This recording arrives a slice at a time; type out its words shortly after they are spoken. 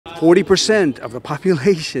40% of the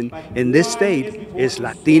population in this state is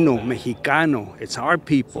Latino, Mexicano. It's our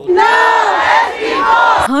people.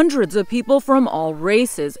 Hundreds of people from all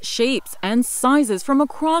races, shapes, and sizes from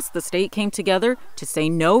across the state came together to say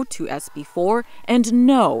no to SB 4 and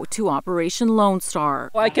no to Operation Lone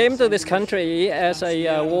Star. I came to this country as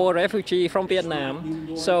a war refugee from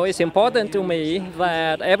Vietnam, so it's important to me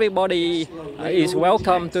that everybody is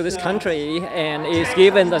welcome to this country and is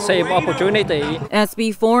given the same opportunity.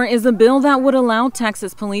 SB 4 is a bill that would allow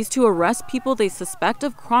Texas police to arrest people they suspect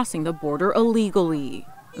of crossing the border illegally.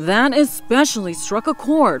 That especially struck a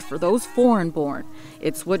chord for those foreign-born.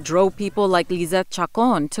 It's what drove people like Lizette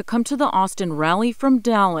Chacon to come to the Austin rally from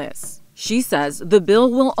Dallas. She says the bill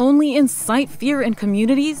will only incite fear in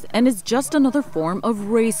communities and is just another form of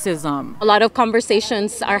racism. A lot of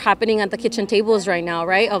conversations are happening at the kitchen tables right now,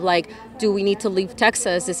 right? Of like, do we need to leave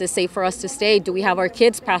Texas? Is it safe for us to stay? Do we have our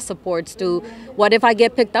kids' passports? What if I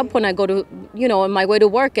get picked up when I go to, on my way to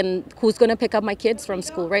work, and who's going to pick up my kids from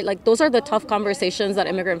school, right? Like, those are the tough conversations that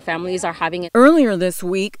immigrant families are having. Earlier this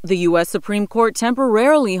week, the U.S. Supreme Court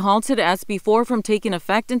temporarily halted SB 4 from taking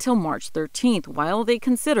effect until March 13th, while they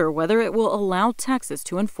consider whether it will allow Texas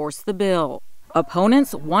to enforce the bill.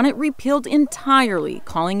 Opponents want it repealed entirely,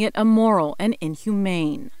 calling it immoral and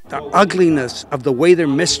inhumane. The ugliness of the way they're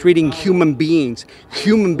mistreating human beings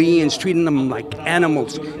treating them like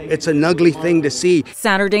animals. It's an ugly thing to see.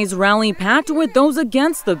 Saturday's rally, packed with those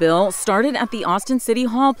against the bill, started at the Austin City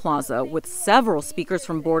Hall Plaza with several speakers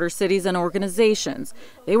from border cities and organizations.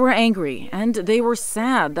 They were angry and they were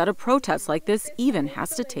sad that a protest like this even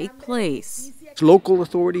has to take place. Local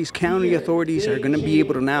authorities, county authorities are going to be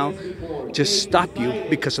able to now just stop you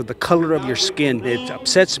because of the color of your skin. It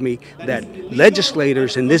upsets me that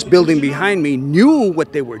legislators in this building behind me knew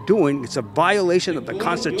what they were doing. It's a violation of the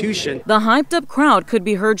Constitution. The hyped-up crowd could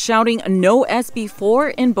be heard shouting "No SB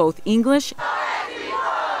 4" in both English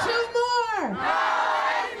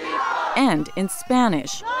and in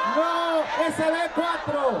Spanish. No SB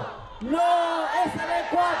 4! No SB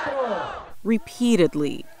 4!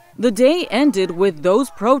 Repeatedly. The day ended with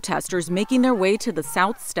those protesters making their way to the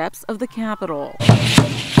south steps of the Capitol.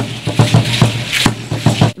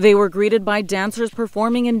 They were greeted by dancers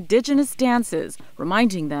performing indigenous dances,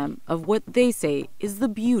 reminding them of what they say is the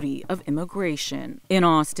beauty of immigration. In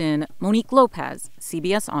Austin, Monique Lopez,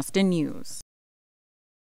 CBS Austin News.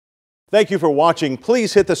 Thank you for watching.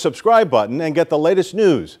 Please hit the subscribe button and get the latest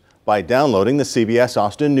news by downloading the CBS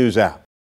Austin News app.